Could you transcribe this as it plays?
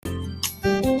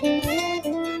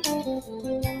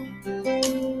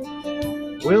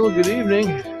Well, good evening.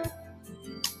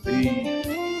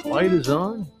 The light is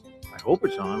on. I hope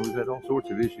it's on. We've had all sorts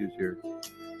of issues here,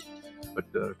 but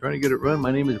trying to get it run.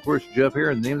 My name is, of course, Jeff here,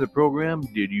 and the name of the program,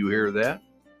 Did You Hear That?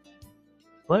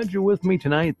 Glad you're with me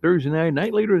tonight, Thursday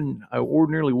night later than I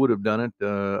ordinarily would have done it.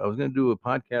 I was going to do a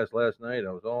podcast last night.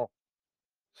 I was all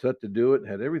set to do it,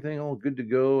 had everything all good to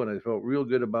go, and I felt real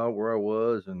good about where I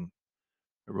was. And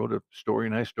I wrote a story,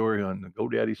 nice story on the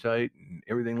GoDaddy site, and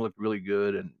everything looked really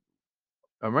good. And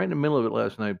I'm right in the middle of it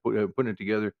last night, putting it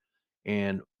together,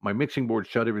 and my mixing board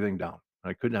shut everything down.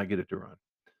 I could not get it to run,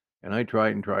 and I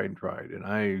tried and tried and tried, and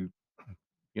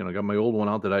I got my old one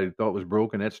out that I thought was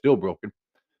broken. That's still broken,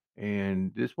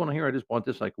 and this one here, I just bought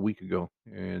this like a week ago,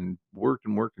 and worked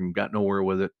and worked and got nowhere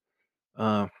with it.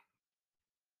 Uh,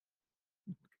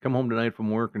 Come home tonight from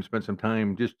work and spent some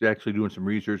time just actually doing some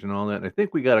research and all that. And I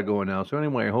think we got it going now. So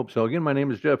anyway, I hope so. Again, my name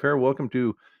is Jeff Hare. Welcome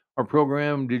to our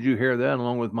program. Did you hear that?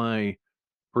 Along with my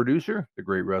producer, the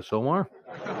great Russ Omar.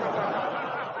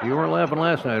 You weren't laughing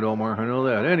last night, Omar. I know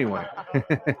that. Anyway.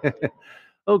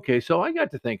 Okay, so I got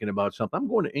to thinking about something. I'm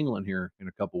going to England here in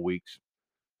a couple weeks,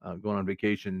 going on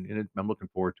vacation, and I'm looking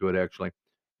forward to it, actually.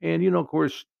 And, of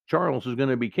course, Charles is going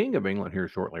to be king of England here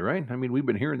shortly, right? I mean, we've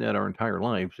been hearing that our entire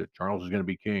lives that Charles is going to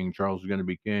be king. Charles is going to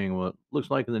be king. Well, it looks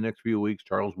like in the next few weeks,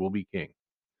 Charles will be king.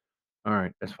 All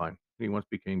right, that's fine. He wants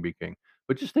to be king, be king.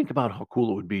 But just think about how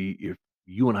cool it would be if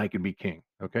you and I could be king,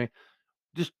 okay?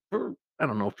 Just for, I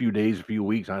don't know, a few days, a few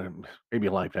weeks, I don't, maybe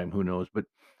a lifetime, who knows? But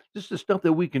just the stuff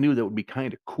that we can do that would be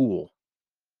kind of cool,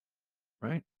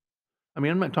 right? I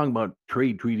mean, I'm not talking about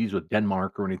trade treaties with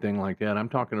Denmark or anything like that. I'm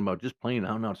talking about just plain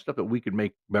out and out stuff that we could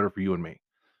make better for you and me.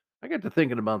 I got to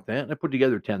thinking about that, and I put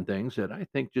together 10 things that I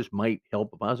think just might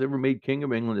help. If I was ever made king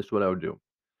of England, this is what I would do.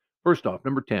 First off,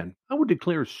 number 10, I would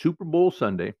declare Super Bowl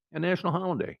Sunday a national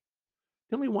holiday.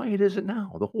 Tell me why it isn't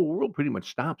now. The whole world pretty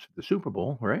much stops at the Super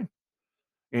Bowl, right?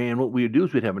 And what we would do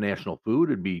is we'd have a national food.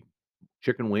 It'd be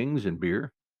chicken wings and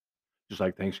beer, just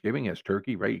like Thanksgiving has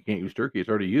turkey, right? You can't use turkey; it's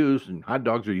already used, and hot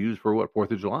dogs are used for what,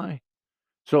 4th of July.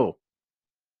 So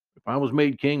if I was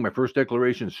made king, my first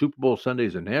declaration: Super Bowl Sunday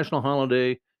is a national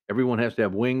holiday. Everyone has to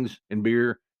have wings and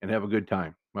beer and have a good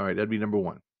time. All right, that'd be number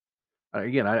one.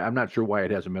 Again, I'm not sure why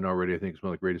it hasn't been already. I think it's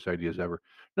one of the greatest ideas ever.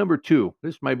 Number two,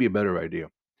 this might be a better idea: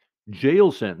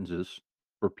 jail sentences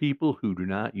for people who do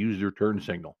not use their turn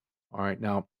signal. All right,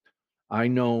 now I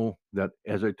know that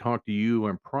as I talk to you,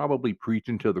 I'm probably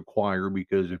preaching to the choir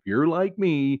because if you're like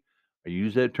me, I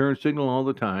use that turn signal all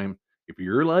the time. If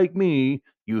you're like me,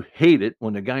 you hate it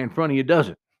when the guy in front of you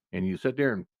doesn't. And you sit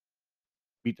there and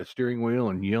beat the steering wheel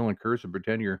and yell and curse and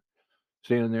pretend you're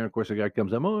standing there. Of course, the guy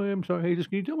comes up, oh, I'm sorry. Hey, just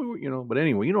can you tell me what? But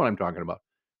anyway, you know what I'm talking about.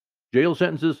 Jail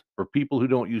sentences for people who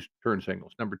don't use turn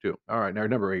signals. Number two. All right. Now,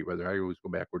 number eight, rather. I always go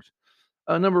backwards.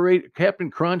 Number eight,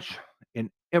 Captain Crunch in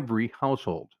every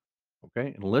household.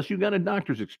 Okay, unless you got a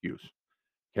doctor's excuse,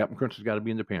 Captain Crunch has got to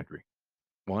be in the pantry.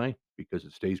 Why? Because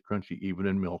it stays crunchy even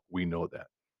in milk. We know that.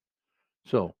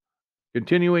 So,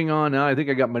 continuing on now, I think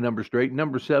I got my number straight.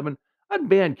 Number seven, I'd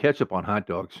ban ketchup on hot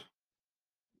dogs.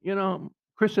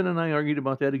 Kristen and I argued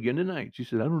about that again tonight. She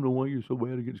said, I don't know why you're so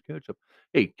bad against ketchup.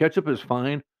 Hey, ketchup is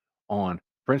fine on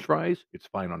French fries, it's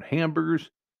fine on hamburgers,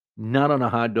 not on a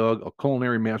hot dog. A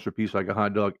culinary masterpiece like a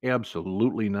hot dog,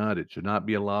 absolutely not. It should not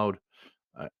be allowed.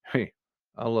 Hey,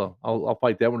 I'll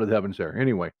fight that one to the heavens there.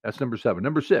 Anyway, that's number seven.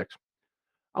 Number six,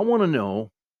 I want to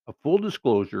know a full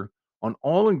disclosure on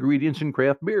all ingredients in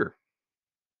craft beer.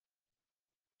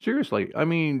 Seriously, I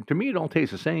mean, to me, it all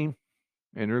tastes the same.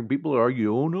 And there are people that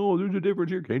argue, oh no, there's a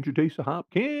difference here. Can't you taste the hop?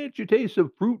 Can't you taste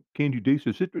the fruit? Can't you taste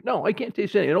the citrus? No, I can't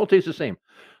taste it. It all tastes the same.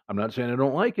 I'm not saying I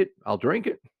don't like it. I'll drink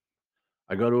it.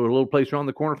 I go to a little place around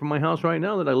the corner from my house right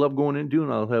now that I love going into,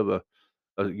 and I'll have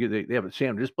they have a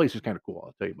sandwich. This place is kind of cool.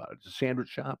 I'll tell you about it. It's a sandwich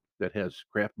shop that has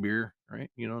craft beer, right?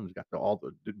 And it's got all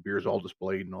the beers all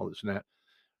displayed and all this and that.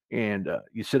 And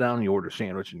you sit down and you order a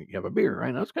sandwich and you have a beer,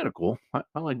 right? That's kind of cool. I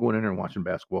like going in there and watching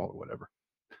basketball or whatever.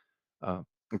 Uh,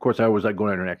 of course, I always like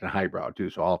going in there and acting highbrow too.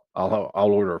 So I'll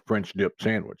order a French dip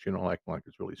sandwich. Like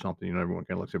it's really something. Everyone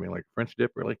kind of looks at me like French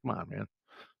dip. Really, come on, man.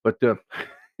 But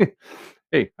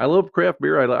hey, I love craft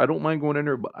beer. I don't mind going in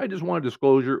there, but I just want a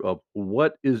disclosure of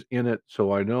what is in it,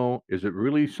 so I know, is it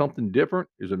really something different?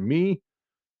 Is it me?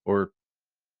 Or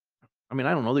I mean,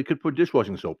 I don't know. They could put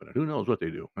dishwashing soap in it. Who knows what they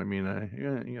do? I mean,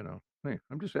 yeah, Hey,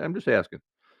 I'm just asking.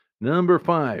 Number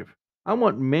five, I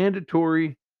want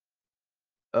mandatory.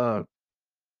 Uh,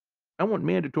 I want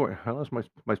mandatory. I lost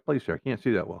my place here. I can't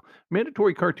see that well.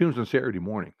 Mandatory cartoons on Saturday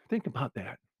morning. Think about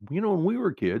that. When we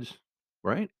were kids,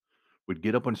 right? We'd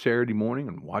get up on Saturday morning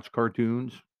and watch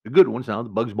cartoons. The good ones now, the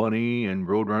Bugs Bunny and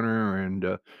Roadrunner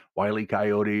and, Wile E.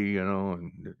 Coyote,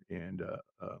 and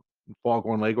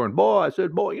Foghorn Leghorn. "Boy," I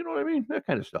said, "Boy," you know what I mean? That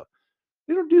kinda stuff.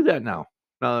 They don't do that now.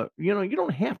 You don't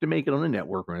have to make it on the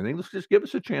network or anything. Let's just give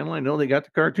us a channel. I know they got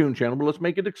the cartoon channel, but let's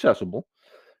make it accessible,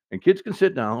 and kids can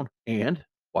sit down and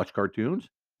watch cartoons,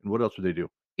 and what else do they do?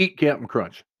 Eat Captain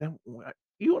Crunch. Now,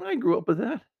 you and I grew up with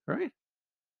that, right?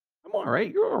 I'm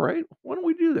alright, you're alright. Why don't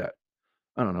we do that?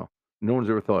 I don't know. No one's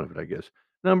ever thought of it, I guess.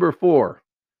 Number 4,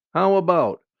 how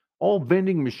about all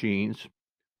vending machines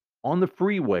on the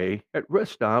freeway at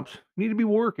rest stops need to be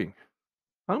working?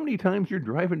 How many times you're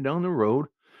driving down the road,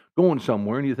 going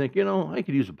somewhere, and you think, I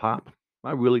could use a pop.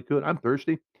 I really could. I'm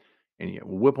thirsty. And you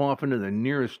whip off into the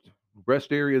nearest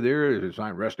rest area there. There's a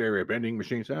sign rest area vending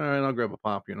machine. Say, all right, I'll grab a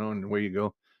pop, and away you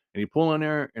go. And you pull in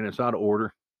there and it's out of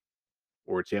order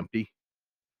or it's empty.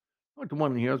 Like the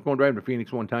one here, I was going driving to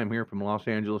Phoenix one time here from Los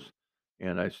Angeles,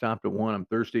 and I stopped at one. I'm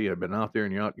thirsty. I've been out there,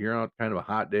 and you're out kind of a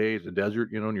hot day. It's a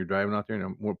desert, and you're driving out there,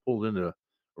 and we're pulled into a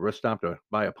rest stop to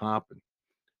buy a pop, and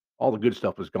all the good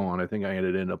stuff was gone. I think I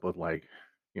ended up with like,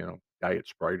 Diet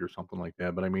Sprite or something like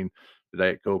that. But I mean, the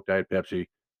Diet Coke, Diet Pepsi,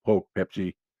 Coke,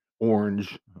 Pepsi,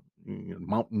 Orange,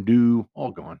 Mountain Dew,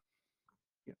 all gone.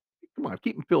 Yeah. Come on,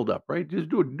 keep them filled up, right? Just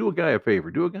do a guy a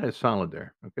favor, do a guy a solid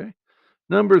there. Okay.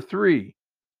 Number 3,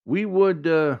 we would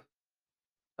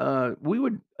we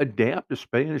would adapt a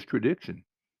Spanish tradition.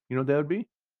 You know what that would be?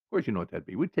 Of course, you know what that'd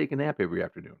be. We'd take a nap every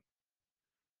afternoon.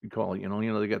 We call it,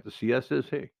 they got the siestas.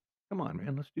 Hey, come on,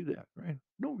 man, let's do that, right?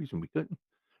 No reason we couldn't.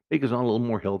 Make us all a little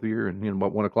more healthier, and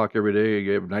about 1 o'clock every day,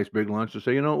 you have a nice big lunch to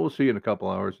say, we'll see you in a couple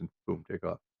hours, and boom, take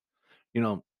off. You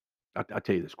know, I'll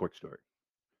tell you this quick story.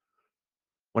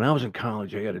 When I was in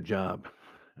college, I had a job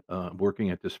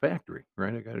working at this factory,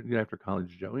 right? I got a after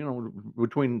college job,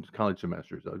 between college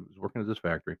semesters, I was working at this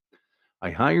factory.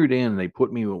 I hired in, and they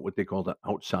put me with what they called an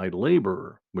outside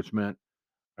laborer, which meant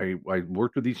I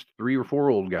worked with these 3 or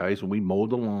 4 old guys, and we mowed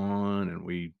the lawn, and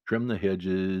we trimmed the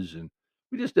hedges, and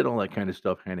we just did all that kind of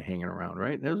stuff kinda hanging around,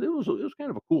 right? And it was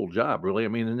kind of a cool job, really. I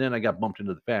mean, and then I got bumped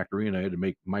into the factory, and I had to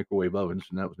make microwave ovens,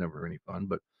 and that was never any fun.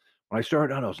 But when I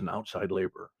started out, I was an outside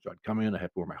laborer. So I'd come in, I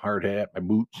had to wear my hard hat, my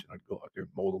boots, and I'd go out there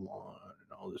and mow the lawn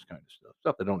and all this kind of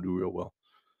stuff I don't do real well.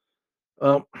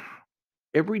 Um,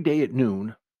 every day at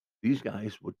noon, these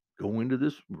guys would go into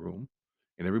this room,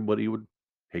 and everybody would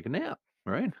take a nap,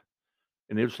 right?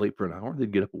 And they'd sleep for an hour,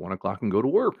 they'd get up at 1 o'clock and go to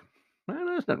work.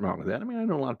 There's nothing wrong with that. I mean, I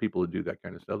know a lot of people that do that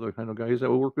kind of stuff. I know guys that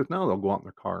we work with now, they'll go out in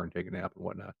their car and take a nap and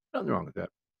whatnot. Nothing wrong with that.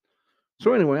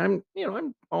 So anyway,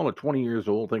 I'm all of 20 years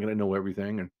old thinking I know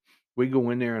everything. And we go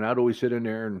in there, and I'd always sit in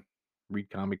there and read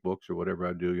comic books or whatever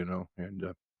I do.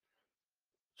 And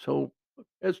so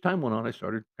as time went on, I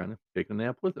started kind of taking a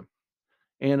nap with them.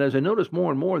 And as I noticed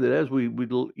more and more that as we'd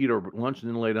eat our lunch and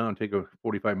then lay down and take a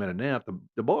 45-minute nap,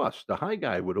 the boss, the high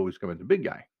guy, would always come in, the big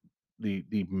guy, the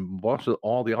boss of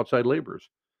all the outside laborers.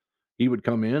 He would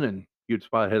come in, and he'd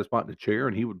spot had a spot in the chair,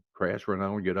 and he would crash for an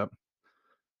hour and get up.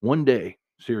 One day,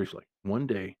 seriously, one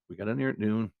day, we got in there at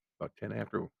noon, about 10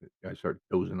 after, I started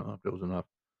dozing off.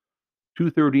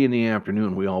 2:30 in the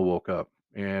afternoon, we all woke up,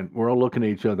 and we're all looking at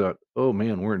each other, "Oh,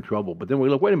 man, we're in trouble." But then we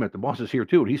look, "Wait a minute, the boss is here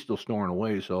too, and he's still snoring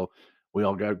away." So we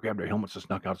all grabbed our helmets and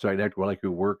snuck outside after like we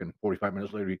were working. 45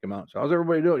 minutes later, he come out. So, "How's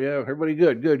everybody doing?" "Yeah, everybody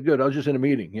good, good, good. I was just in a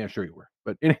meeting." "Yeah, sure you were."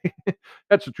 But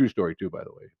that's a true story too, by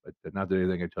the way. But not that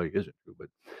anything I tell you isn't true. But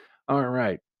all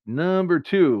right, number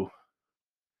 2.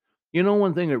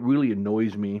 One thing that really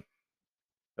annoys me,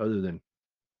 other than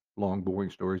long, boring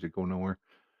stories that go nowhere.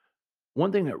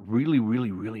 One thing that really,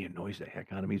 really, really annoys the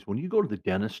heck out of me is when you go to the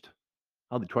dentist,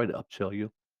 how they try to upsell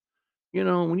you. When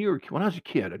I was a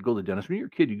kid, I'd go to the dentist. When you're a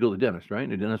kid, you go to the dentist, right?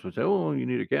 And the dentist would say, "Oh, you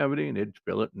need a cavity," and they'd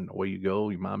fill it, and away you go.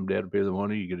 Your mom and dad would pay the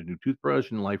money. You get a new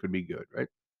toothbrush, and life would be good, right?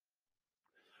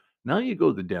 Now you go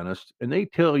to the dentist, and they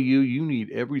tell you you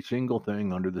need every single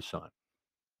thing under the sun.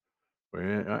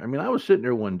 Well, I mean, I was sitting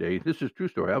there one day. This is a true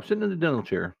story. I was sitting in the dental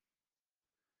chair,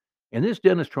 and this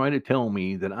dentist tried to tell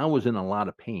me that I was in a lot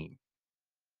of pain.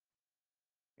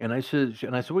 And I said,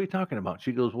 "What are you talking about?"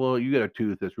 She goes, "Well, you got a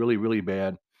tooth that's really, really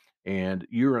bad, and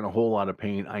you're in a whole lot of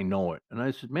pain. I know it." And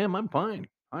I said, "Ma'am, I'm fine.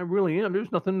 I really am.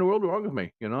 There's nothing in the world wrong with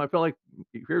me." I felt like,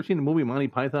 if you ever seen the movie Monty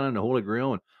Python and the Holy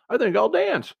Grail, and I think I'll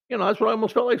dance. That's what I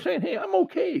almost felt like saying. "Hey, I'm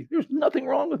okay. There's nothing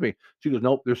wrong with me." She goes,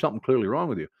 "Nope, there's something clearly wrong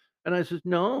with you." And I says,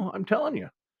 "No, I'm telling you."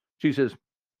 She says,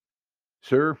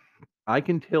 "Sir, I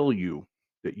can tell you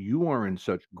that you are in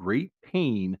such great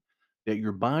pain that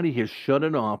your body has shut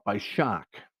it off by shock.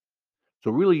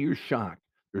 So really, you're shocked.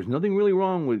 There's nothing really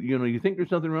wrong with you think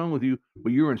there's nothing wrong with you,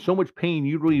 but you're in so much pain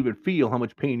you don't even feel how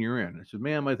much pain you're in." I said,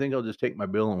 "Ma'am, I think I'll just take my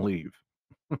bill and leave."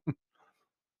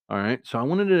 All right.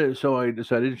 So I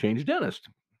decided to change dentist.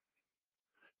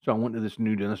 So I went to this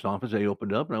new dentist office. I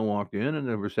opened up and I walked in, and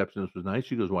the receptionist was nice.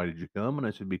 She goes, "Why did you come?" And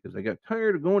I said, "Because I got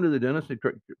tired of going to the dentist.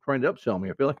 Trying to upsell me.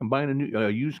 I feel like I'm buying a new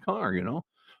used car.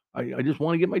 I just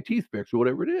want to get my teeth fixed or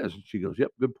whatever it is." And she goes,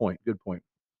 "Yep, good point. Good point."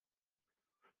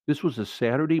 This was a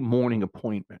Saturday morning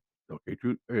appointment. Okay,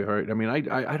 true. All right. I mean,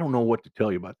 I don't know what to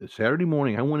tell you about this. Saturday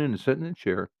morning, I went in and sat in a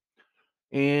chair,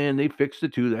 and they fixed the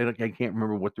tooth. I can't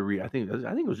remember what the I think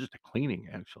it was just a cleaning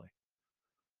actually.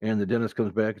 And the dentist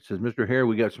comes back and says, "Mr. Hare,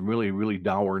 we got some really, really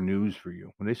dour news for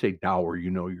you." When they say dour,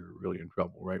 you're really in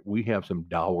trouble, right? We have some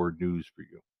dour news for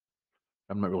you.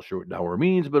 I'm not real sure what dour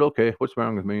means, but okay, what's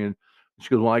wrong with me? And she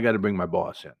goes, "Well, I got to bring my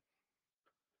boss in."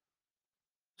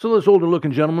 So this older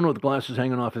looking gentleman with glasses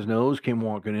hanging off his nose came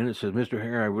walking in and says, "Mr.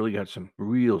 Hare, I really got some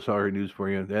real sorry news for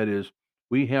you. That is,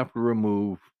 we have to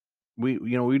remove,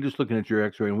 we're just looking at your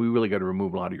x-ray and we really got to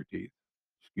remove a lot of your teeth."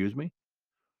 Excuse me?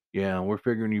 Yeah, we're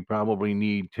figuring you probably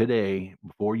need today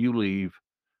before you leave.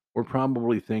 We're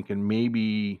probably thinking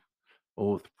maybe,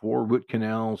 4 root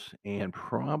canals and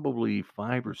probably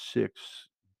 5 or 6,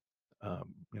 what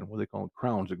do they call them?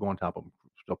 Crowns that go on top of them.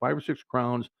 So 5 or 6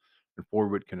 crowns and 4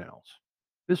 root canals.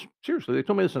 This seriously, they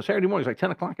told me this on Saturday morning. It's like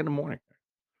 10 o'clock in the morning.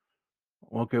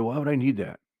 Okay, why would I need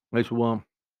that? I said, "Well,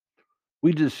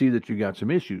 we just see that you got some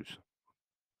issues."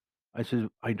 I said,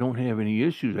 "I don't have any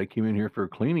issues. I came in here for a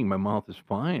cleaning. My mouth is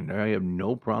fine. I have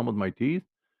no problem with my teeth.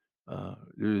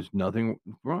 There's nothing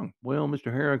wrong." "Well,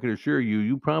 Mr. Hare, I can assure you,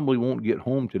 you probably won't get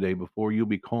home today before you'll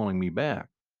be calling me back."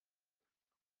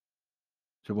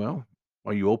 I said, "Well,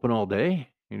 are you open all day?"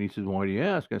 And he says, "Why do you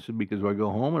ask?" I said, "Because if I go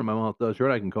home and my mouth does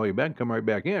hurt, I can call you back and come right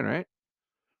back in, right?"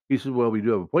 He says, "Well, we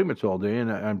do have appointments all day,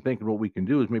 and I'm thinking what we can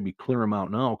do is maybe clear them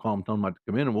out now, call them, tell them not to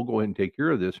come in, and we'll go ahead and take care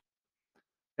of this."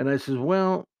 And I says,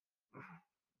 "Well,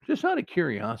 just out of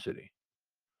curiosity,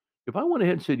 if I went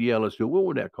ahead and said, 'Yeah, let's do it,' what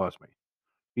would that cost me?"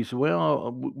 He said,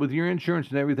 "Well, with your insurance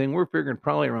and everything, we're figuring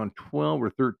probably around 12 or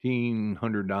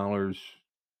 $1,300.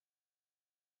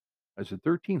 I said,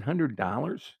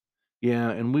 $1,300?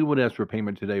 Yeah, and we would ask for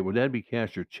payment today. Would that be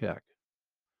cash or check?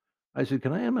 I said,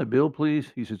 "Can I have my bill,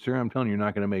 please?" He said, "Sir, I'm telling you, you're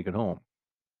not going to make it home."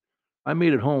 I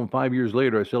made it home 5 years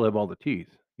later. I still have all the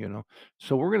teeth.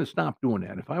 So we're going to stop doing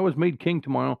that. If I was made king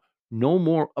tomorrow, no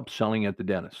more upselling at the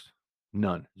dentist.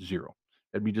 None. Zero.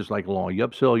 That'd be just like law. You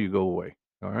upsell, you go away.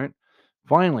 All right.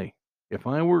 Finally, if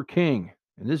I were king,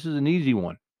 and this is an easy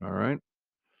one, all right,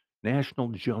 National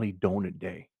Jelly Donut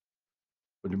Day.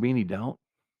 Would there be any doubt?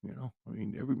 I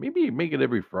mean, maybe make it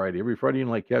every Friday. Every Friday,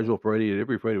 like casual Friday, and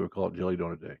every Friday we call it Jelly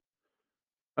Donut Day.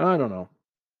 I don't know.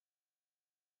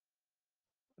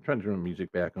 I'm trying to turn the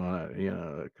music back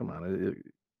on. Come on.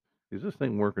 Is this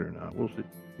thing working or not? We'll see.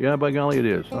 Yeah, by golly, it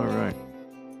is. All right.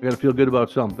 I got to feel good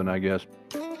about something, I guess.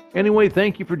 Anyway,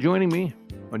 thank you for joining me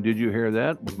on Did You Hear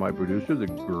That with my producer, the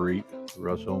great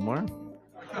Russ Omar.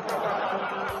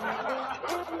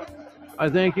 I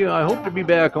thank you. I hope to be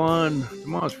back on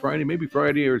tomorrow's Friday, maybe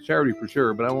Friday or Saturday for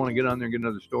sure, but I want to get on there and get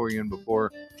another story in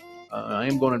before. I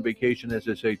am going on vacation, as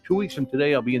I say. 2 weeks from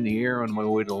today, I'll be in the air on my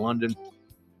way to London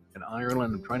and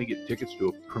Ireland. I'm trying to get tickets to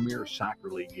a Premier Soccer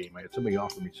League game. I had somebody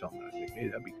offer me something. I think, hey,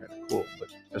 that'd be kind of cool, but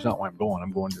that's not why I'm going.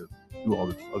 I'm going to do all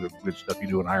the other good stuff you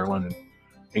do in Ireland and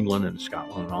England and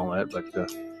Scotland and all that. But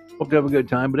hope to have a good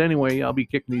time. But anyway, I'll be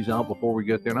kicking these out before we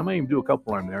get there, and I might even do a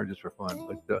couple on there just for fun.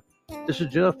 But this is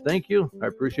Jeff. Thank you. I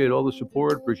appreciate all the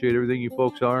support. Appreciate everything you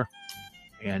folks are,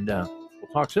 and we'll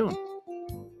talk soon.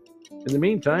 In the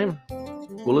meantime,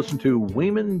 we'll listen to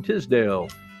Wayman Tisdale,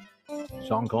 a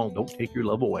song called "Don't Take Your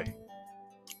Love Away."